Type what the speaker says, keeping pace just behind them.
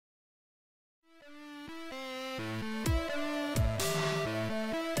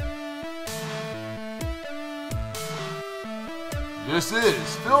This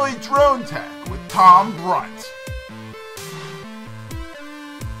is Philly Drone Tech with Tom Brunt.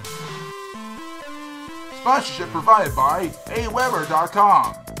 Sponsorship provided by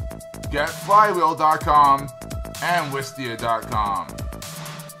aweber.com, getflywheel.com, and wistia.com.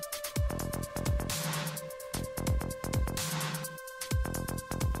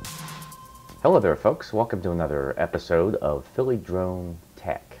 Hello there, folks. Welcome to another episode of Philly Drone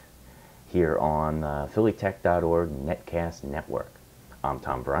Tech here on PhillyTech.org Netcast Network. I'm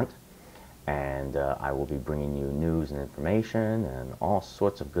Tom Brunt, and I will be bringing you news and information and all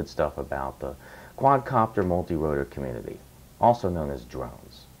sorts of good stuff about the quadcopter multi-rotor community, also known as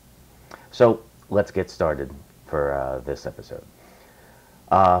drones. So let's get started for this episode.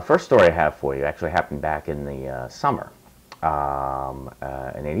 First story I have for you actually happened back in the summer.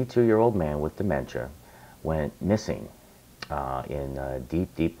 An 82-year-old man with dementia went missing in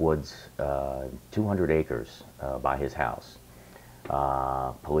deep woods, 200 acres by his house.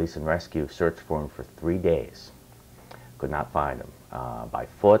 Police and rescue searched for him for 3 days. Could not find him by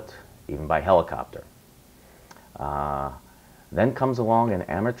foot, even by helicopter. Then comes along an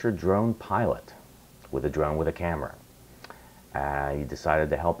amateur drone pilot with a drone with a camera. He decided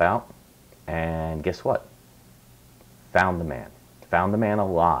to help out, and guess what? Found the man. Found the man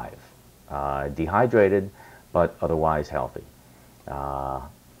alive. Dehydrated, but otherwise healthy.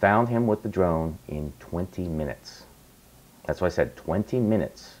 Found him with the drone in 20 minutes. That's why I said 20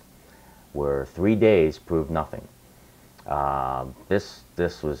 minutes, where 3 days proved nothing.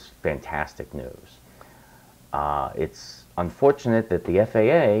 This was fantastic news. It's unfortunate that the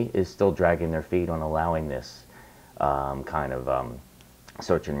FAA is still dragging their feet on allowing this kind of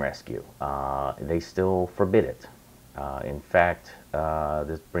search and rescue. They still forbid it. In fact,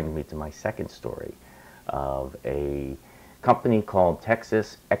 this brings me to my second story of a company called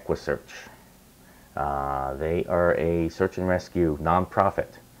Texas EquiSearch. They are a search and rescue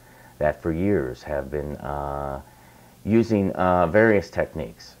nonprofit that for years have been using various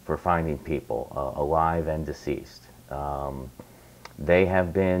techniques for finding people alive and deceased. They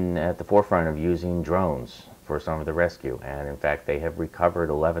have been at the forefront of using drones for some of the rescue, and in fact they have recovered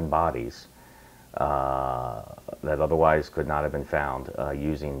 11 bodies that otherwise could not have been found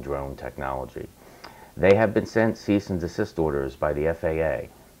using drone technology. They have been sent cease and desist orders by the FAA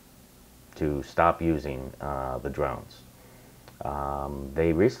to stop using the drones.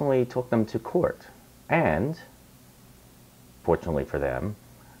 They recently took them to court, and fortunately for them,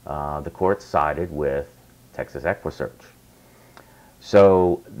 the court sided with Texas EquiSearch.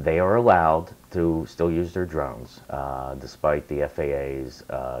 So they are allowed to still use their drones despite the FAA's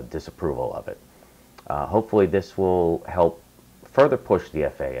disapproval of it. Hopefully this will help further push the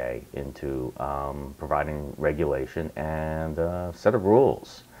FAA into providing regulation and a set of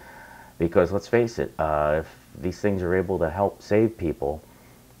rules. Because let's face it, if these things are able to help save people,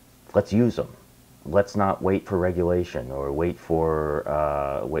 let's use them. Let's not wait for regulation or wait for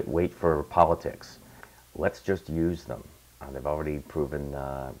politics. Let's just use them. They've already proven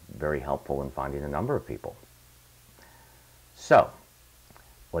very helpful in finding a number of people. So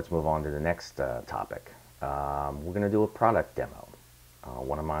let's move on to the next topic. We're going to do a product demo.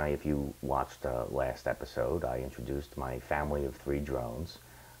 If you watched the last episode, I introduced my family of 3 drones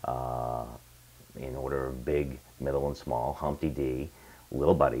in order of big, middle, and small: Humpty D,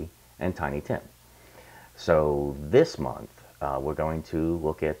 Little Buddy, and Tiny Tim. So this month, we're going to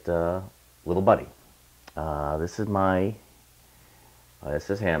look at Little Buddy. This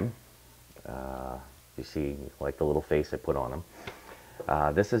is him. You see, like the little face I put on him.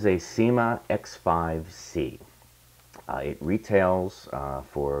 This is a Syma X5C. It retails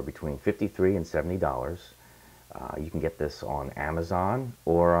for between $53 and $70. You can get this on Amazon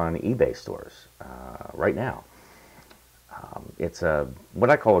or on eBay stores right now. It's what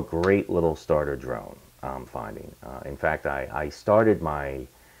I call a great little starter drone. I'm finding. In fact, I started my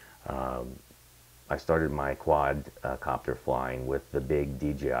quadcopter flying with the big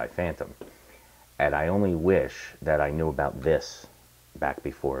DJI Phantom, and I only wish that I knew about this back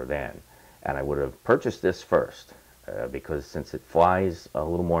before then, and I would have purchased this first because since it flies a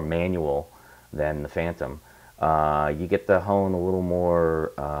little more manual than the Phantom, you get to hone a little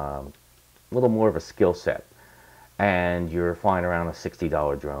more of a skill set, and you're flying around a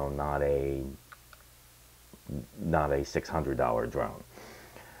 $60 drone, not a $600 drone.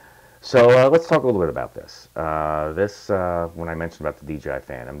 So let's talk a little bit about this. When I mentioned about the DJI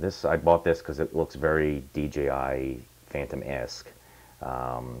Phantom, I bought this because it looks very DJI Phantom-esque.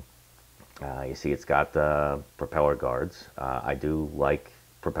 You see, it's got the propeller guards. I do like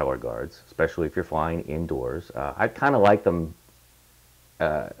propeller guards, especially if you're flying indoors. I kind of like them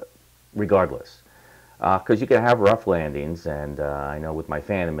regardless, because you can have rough landings, and I know with my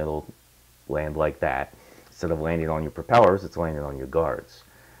Phantom it'll land like that. Instead of landing on your propellers, it's landing on your guards.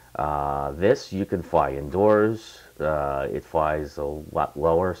 This you can fly indoors. It flies a lot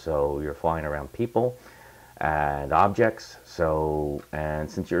lower, so you're flying around people and objects. So, and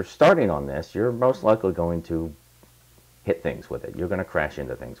since you're starting on this, you're most likely going to hit things with it. You're going to crash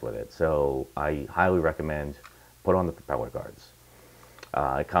into things with it. So I highly recommend put on the propeller guards.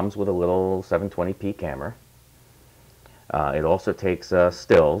 It comes with a little 720p camera. It also takes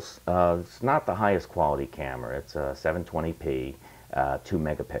stills. It's not the highest quality camera. It's a 720p, 2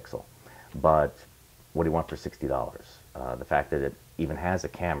 megapixel. But what do you want for $60? The fact that it even has a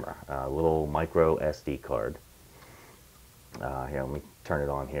camera, a little micro SD card. Here, let me turn it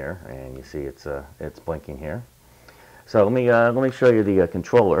on here, and you see it's blinking here. So let me show you the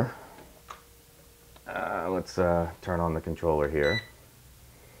controller. Let's turn on the controller here.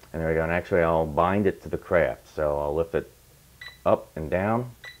 And there we go. And actually, I'll bind it to the craft. So I'll lift it up and down.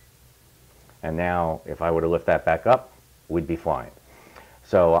 And now, if I were to lift that back up, we'd be flying.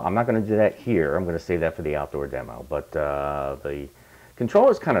 So I'm not going to do that here. I'm going to save that for the outdoor demo. But the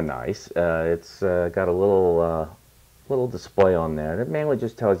controller is kind of nice. It's got a little display on there. It mainly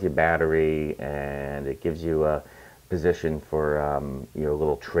just tells you battery, and it gives you a position for your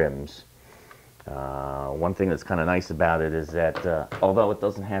little trims. One thing that's kind of nice about it is that although it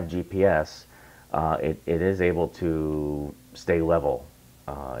doesn't have GPS, it is able to stay level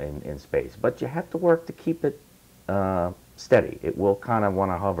in space. But you have to work to keep it steady. It will kind of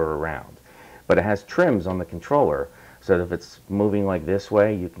want to hover around. But it has trims on the controller, so that if it's moving like this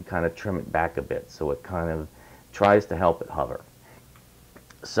way, you can kind of trim it back a bit. So it kind of tries to help it hover.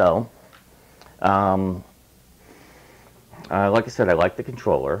 So, like I said, I like the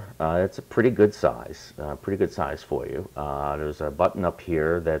controller. It's a pretty good size for you. There's a button up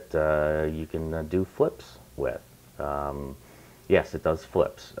here that you can do flips with. Yes, it does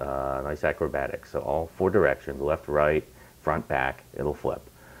flips. Nice acrobatics. So all 4 directions, left, right, front, back, it'll flip.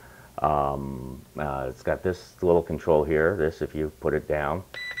 It's got this little control here. This, if you put it down,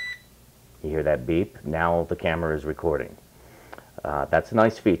 you hear that beep. Now the camera is recording. That's a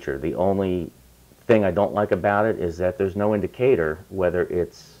nice feature. The only thing I don't like about it is that there's no indicator whether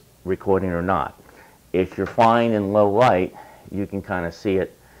it's recording or not. If you're flying in low light, you can kind of see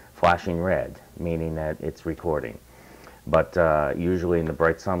it flashing red, meaning that it's recording. But usually in the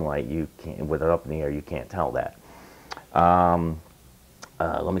bright sunlight, you can't, with it up in the air, you can't tell that.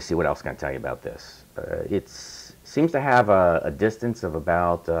 Let me see what else can I tell you about this. It seems to have a distance of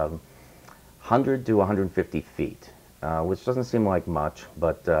about 100 to 150 feet, which doesn't seem like much,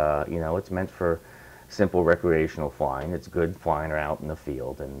 but you know, it's meant for simple recreational flying. It's good flying out in the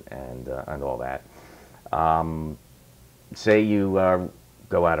field and all that. Say you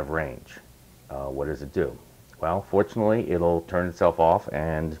go out of range. What does it do? Well, fortunately, it'll turn itself off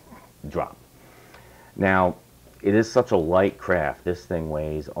and drop. Now, it is such a light craft. This thing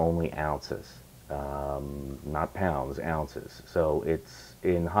weighs only ounces, not pounds, ounces. So it's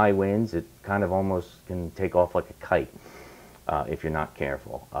in high winds, it kind of almost can take off like a kite if you're not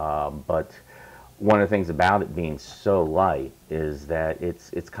careful. But one of the things about it being so light is that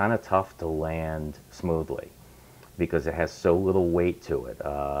it's kind of tough to land smoothly because it has so little weight to it.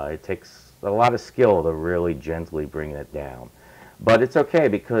 It takes a lot of skill to really gently bring it down. But it's okay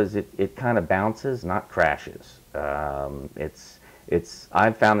because it kind of bounces, not crashes. I've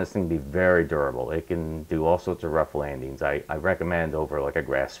found this thing to be very durable. It can do all sorts of rough landings. I recommend over like a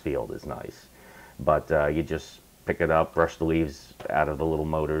grass field is nice. But you just pick it up, brush the leaves out of the little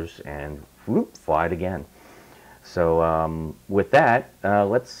motors, and whoop, fly it again. So with that,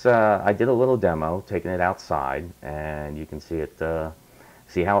 I did a little demo, taking it outside, and you can see it,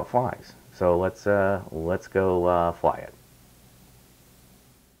 see how it flies. So let's go fly it.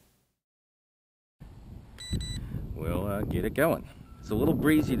 We'll get it going. It's a little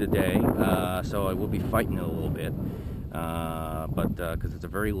breezy today, so I will be fighting it a little bit, but because it's a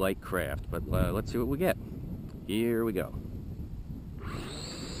very light craft. But let's see what we get. Here we go.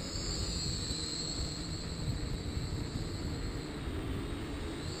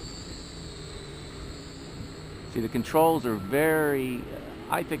 See, the controls are very,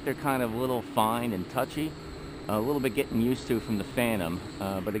 I think they're kind of a little fine and touchy. A little bit getting used to from the Phantom,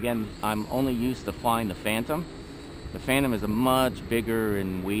 but again, I'm only used to flying the Phantom. The Phantom is a much bigger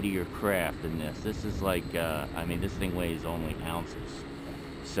and weightier craft than this. This is like, I mean, this thing weighs only ounces.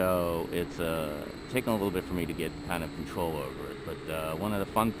 So it's taken a little bit for me to get kind of control over it. But one of the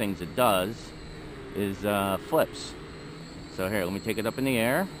fun things it does is flips. So here, let me take it up in the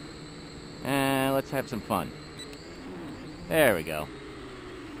air, and let's have some fun. There we go.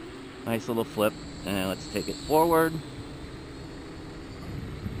 Nice little flip, and let's take it forward.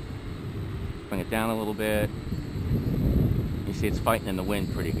 Bring it down a little bit. You see it's fighting in the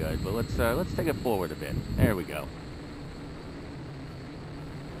wind pretty good, but let's take it forward a bit. There we go.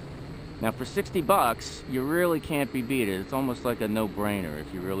 Now for 60 bucks, you really can't be beat. It's almost like a no-brainer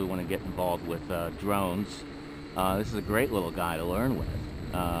if you really want to get involved with drones. This is a great little guy to learn with.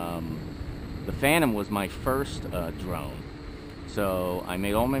 The Phantom was my first drone, so I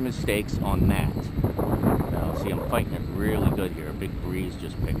made all my mistakes on that. Now see, I'm fighting it really good here. A big breeze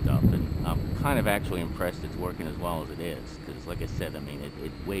just picked up, and I'm kind of actually impressed it's working as well as it is, because like I said, I mean,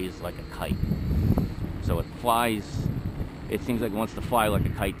 it weighs like a kite. So it flies, it seems like it wants to fly like a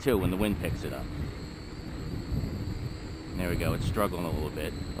kite too when the wind picks it up. There we go, it's struggling a little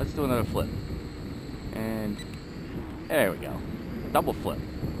bit. Let's do another flip. And there we go. Double flip.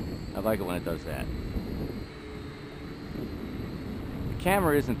 I like it when it does that. The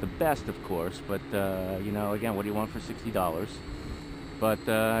camera isn't the best, of course, but you know, again, what do you want for $60? But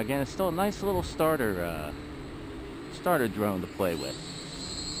again, it's still a nice little starter drone to play with.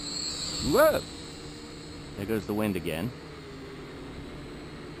 Whoa! There goes the wind again.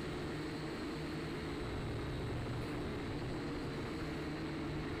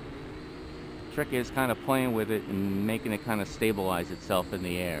 Trick is kind of playing with it and making it kind of stabilize itself in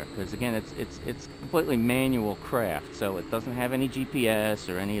the air, because again, it's completely manual craft, so it doesn't have any GPS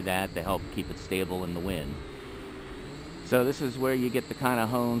or any of that to help keep it stable in the wind. So this is where you get to kind of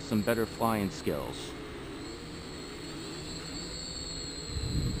hone some better flying skills.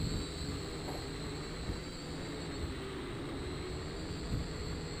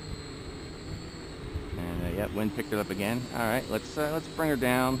 And yeah, wind picked it up again. All right, let's bring her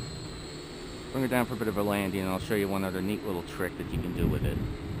down. Bring her down for a bit of a landing, and I'll show you one other neat little trick that you can do with it.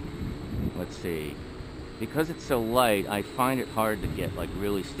 Let's see. Because it's so light, I find it hard to get like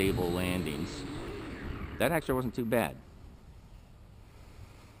really stable landings. That actually wasn't too bad.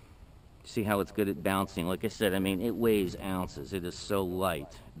 See how it's good at bouncing? Like I said, I mean, it weighs ounces. It is so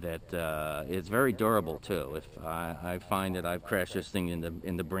light that it's very durable too. If I find that I've crashed this thing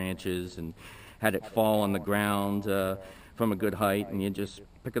in the branches and had it fall on the ground from a good height, and you just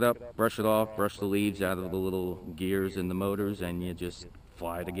pick it up, brush it off, brush the leaves out of the little gears in the motors, and you just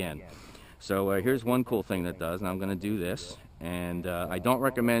fly it again. So here's one cool thing that does, and I'm going to do this, and I don't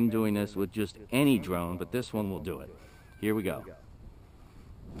recommend doing this with just any drone, but this one will do it. Here we go.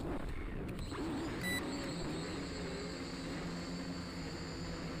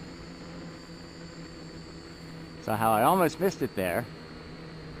 So how I almost missed it there,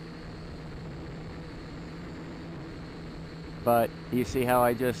 but you see how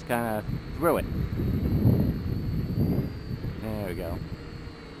I just kind of threw it. There we go.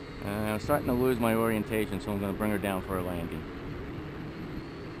 And I'm starting to lose my orientation, so I'm going to bring her down for a landing.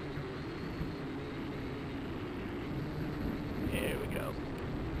 There we go.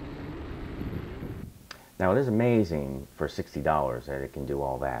 Now it is amazing for $60 that it can do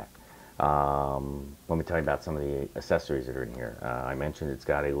all that. Let me tell you about some of the accessories that are in here. I mentioned it's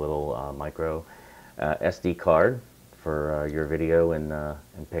got a little micro SD card for your video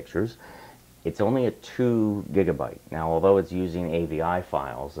and pictures. It's only a 2 gigabyte. Now, although it's using AVI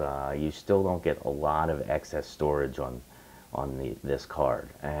files, you still don't get a lot of excess storage on this card.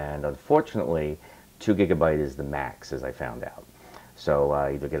 And unfortunately, 2 gigabyte is the max, as I found out. So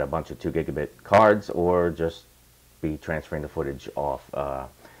either get a bunch of 2 gigabit cards or just be transferring the footage off as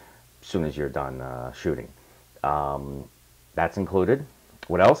soon as you're done shooting. That's included.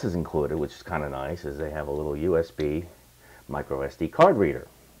 What else is included, which is kind of nice, is they have a little USB micro SD card reader.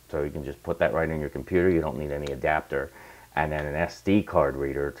 So you can just put that right in your computer. You don't need any adapter. And then an SD card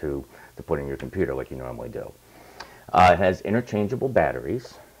reader to put in your computer like you normally do. It has interchangeable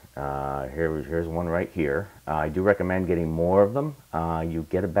batteries. Here's one right here. I do recommend getting more of them. You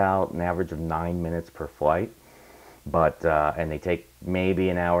get about an average of 9 minutes per flight. But and they take maybe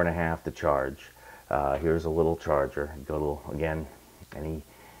an hour and a half to charge. Here's a little charger. Go to, again, any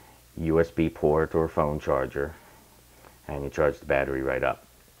USB port or phone charger, and you charge the battery right up.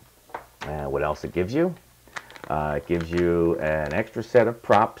 What else it gives you? It gives you an extra set of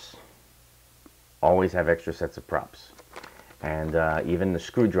props. Always have extra sets of props. And even the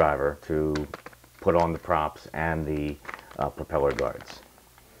screwdriver to put on the props and the propeller guards.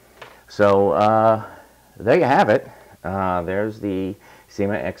 So there you have it. There's the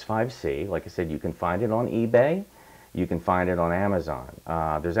Syma X5C. Like I said, you can find it on eBay. You can find it on Amazon.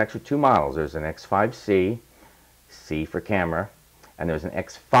 There's actually 2 models. There's an X5C, C for camera, and there's an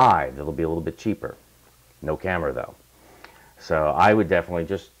X5 that'll be a little bit cheaper. No camera though. So I would definitely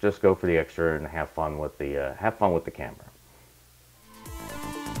just go for the extra and have fun with the camera.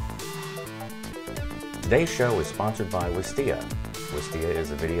 Today's show is sponsored by Wistia. Wistia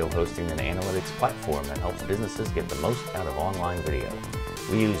is a video hosting and analytics platform that helps businesses get the most out of online video.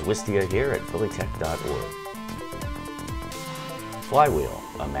 We use Wistia here at PhillyTech.org. Flywheel,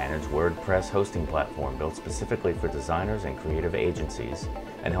 a managed WordPress hosting platform built specifically for designers and creative agencies,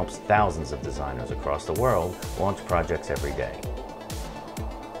 and helps thousands of designers across the world launch projects every day.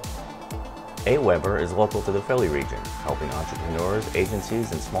 Aweber is local to the Philly region, helping entrepreneurs,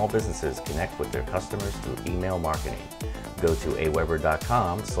 agencies, and small businesses connect with their customers through email marketing. Go to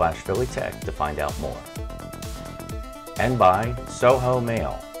aweber.com/PhillyTech to find out more. And by Soho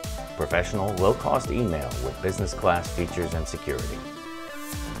Mail, professional, low-cost email with business-class features and security.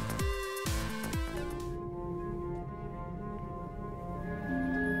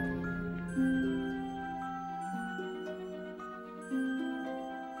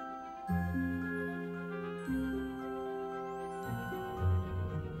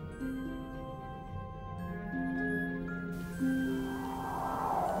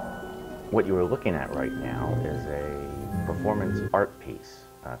 What you are looking at right now is a performance art piece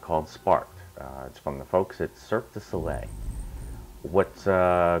called Sparked. It's from the folks at Cirque du Soleil. What's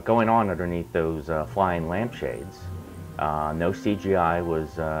going on underneath those flying lampshades? No CGI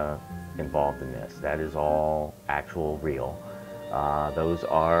was involved in this. That is all actual real. Those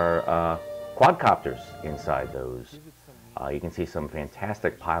are quadcopters inside those. You can see some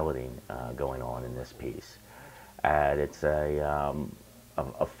fantastic piloting going on in this piece. And it's a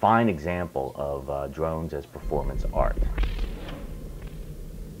fine example of drones as performance art.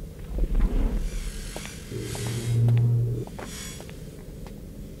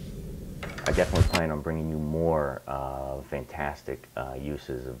 I definitely plan on bringing you more fantastic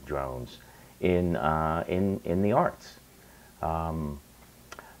uses of drones in the arts.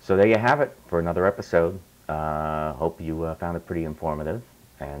 So there you have it for another episode. Hope you found it pretty informative,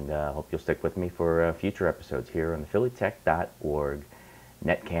 and hope you'll stick with me for future episodes here on the PhillyTech.org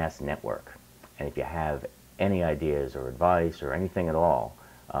Netcast Network. And if you have any ideas or advice or anything at all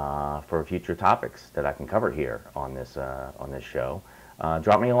for future topics that I can cover here on this show,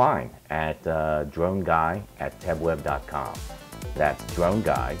 drop me a line at droneguy@tebweb.com. That's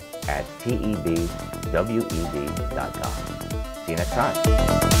droneguy@tebweb.com. See you next time.